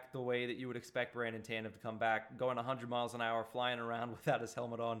back the way that you would expect Brandon Tanev to come back, going 100 miles an hour, flying around without his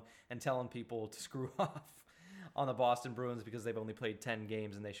helmet on, and telling people to screw off on the Boston Bruins because they've only played 10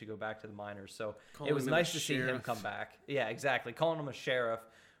 games and they should go back to the minors. So it was nice to see him come back. Yeah, exactly. Calling him a sheriff,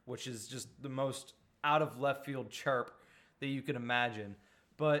 which is just the most out of left field chirp that you can imagine.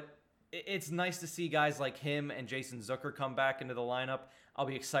 But it's nice to see guys like him and Jason Zucker come back into the lineup. I'll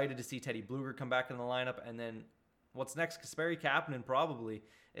be excited to see Teddy Bluger come back in the lineup. And then what's next? Kasperi Kapanen probably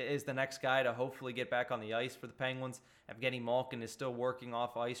is the next guy to hopefully get back on the ice for the Penguins. Evgeny Malkin is still working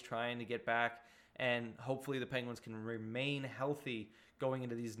off ice, trying to get back. And hopefully the Penguins can remain healthy going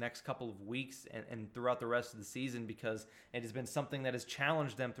into these next couple of weeks and throughout the rest of the season, because it has been something that has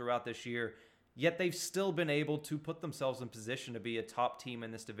challenged them throughout this year. Yet they've still been able to put themselves in position to be a top team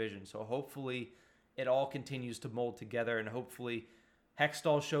in this division. So hopefully it all continues to mold together, and hopefully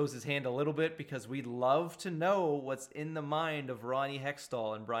Hextall shows his hand a little bit, because we'd love to know what's in the mind of Ronnie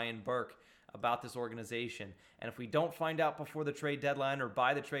Hextall and Brian Burke about this organization. And if we don't find out before the trade deadline or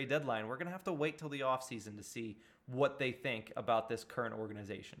by the trade deadline, we're going to have to wait till the offseason to see what they think about this current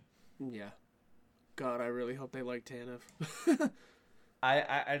organization. Yeah. God, I really hope they like Tanev.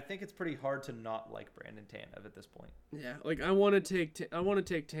 I think it's pretty hard to not like Brandon Tanev at this point. Yeah, like I want to take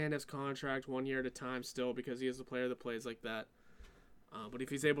Tanev's contract 1 year at a time still, because he is a player that plays like that. But if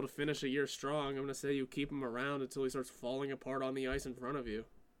he's able to finish a year strong, I'm going to say you keep him around until he starts falling apart on the ice in front of you.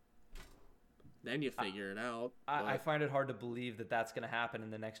 Then you figure it out. I find it hard to believe that that's going to happen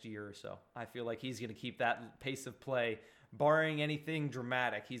in the next year or so. I feel like he's going to keep that pace of play, barring anything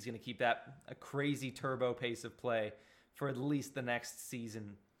dramatic. He's going to keep that a crazy turbo pace of play for at least the next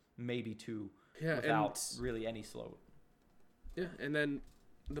season, maybe two, without really any slow. Yeah, and then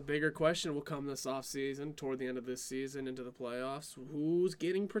the bigger question will come this offseason, toward the end of this season, into the playoffs. Who's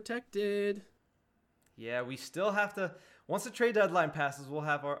getting protected? Yeah, we still have to, once the trade deadline passes, we'll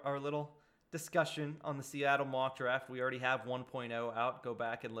have our little discussion on the Seattle mock draft. We already have 1.0 out. Go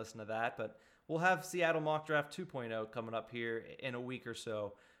back and listen to that. But we'll have Seattle mock draft 2.0 coming up here in a week or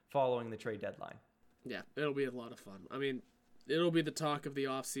so following the trade deadline. Yeah, it'll be a lot of fun. I mean, it'll be the talk of the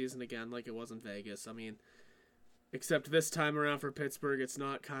offseason again, like it was in Vegas. I mean, except this time around for Pittsburgh, it's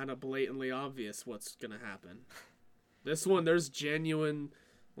not kind of blatantly obvious what's going to happen. This one, there's genuine,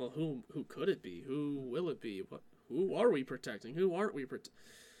 well, who could it be? Who will it be? Who are we protecting? Who aren't we protecting?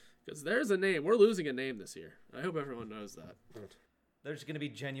 Because there's a name. We're losing a name this year. I hope everyone knows that. There's going to be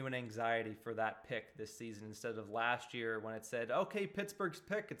genuine anxiety for that pick this season instead of last year when it said, okay, Pittsburgh's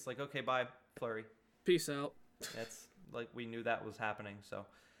pick. It's like, okay, bye, Fleury. Peace out. That's like we knew that was happening. So,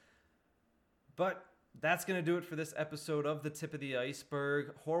 but that's going to do it for this episode of The Tip of the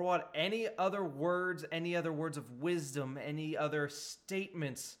Iceberg. Horwat, any other words of wisdom, any other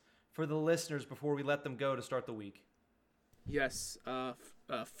statements for the listeners before we let them go to start the week? Yes,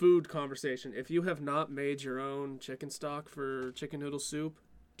 food conversation. If you have not made your own chicken stock for chicken noodle soup,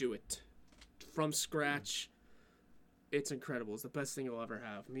 do it. From scratch. It's incredible. It's the best thing you'll ever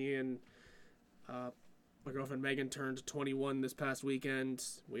have. Me and My girlfriend Megan turned 21 this past weekend.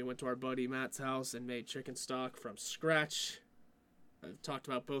 We went to our buddy Matt's house and made chicken stock from scratch. I've talked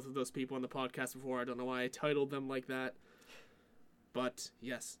about both of those people on the podcast before. I don't know why I titled them like that. But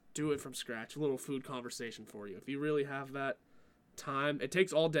yes, do it from scratch. A little food conversation for you. If you really have that time, it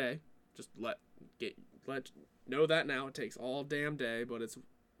takes all day. Just let know that now. It takes all damn day, but it's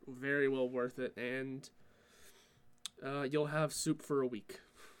very well worth it. And you'll have soup for a week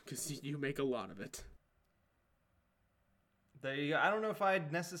because you make a lot of it. There you go. I don't know if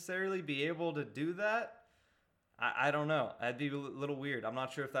I'd necessarily be able to do that. I don't know. That'd be a little weird. I'm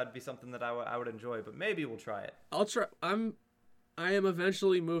not sure if that'd be something that I would enjoy, but maybe we'll try it. I'll try. I am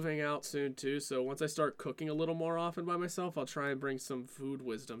eventually moving out soon too, so once I start cooking a little more often by myself, I'll try and bring some food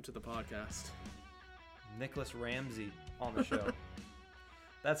wisdom to the podcast. Nicholas Ramsey on the show.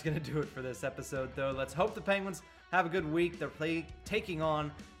 That's going to do it for this episode, though. Let's hope the Penguins have a good week. They're taking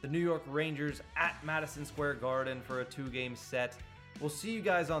on the New York Rangers at Madison Square Garden for a 2-game set. We'll see you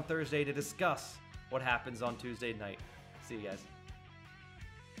guys on Thursday to discuss what happens on Tuesday night. See you guys.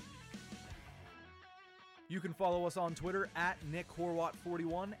 You can follow us on Twitter at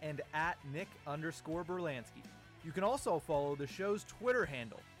NickHorwat41 and at Nick_Berlansky. You can also follow the show's Twitter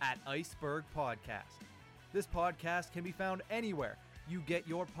handle at Iceberg Podcast. This podcast can be found anywhere you get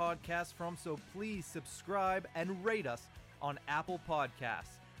your podcasts from, so please subscribe and rate us on Apple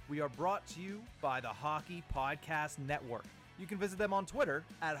Podcasts. We are brought to you by the Hockey Podcast Network. You can visit them on Twitter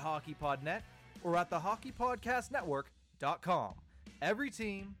at HockeyPodNet or at thehockeypodcastnetwork.com. Every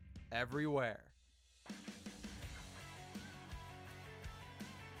team, everywhere.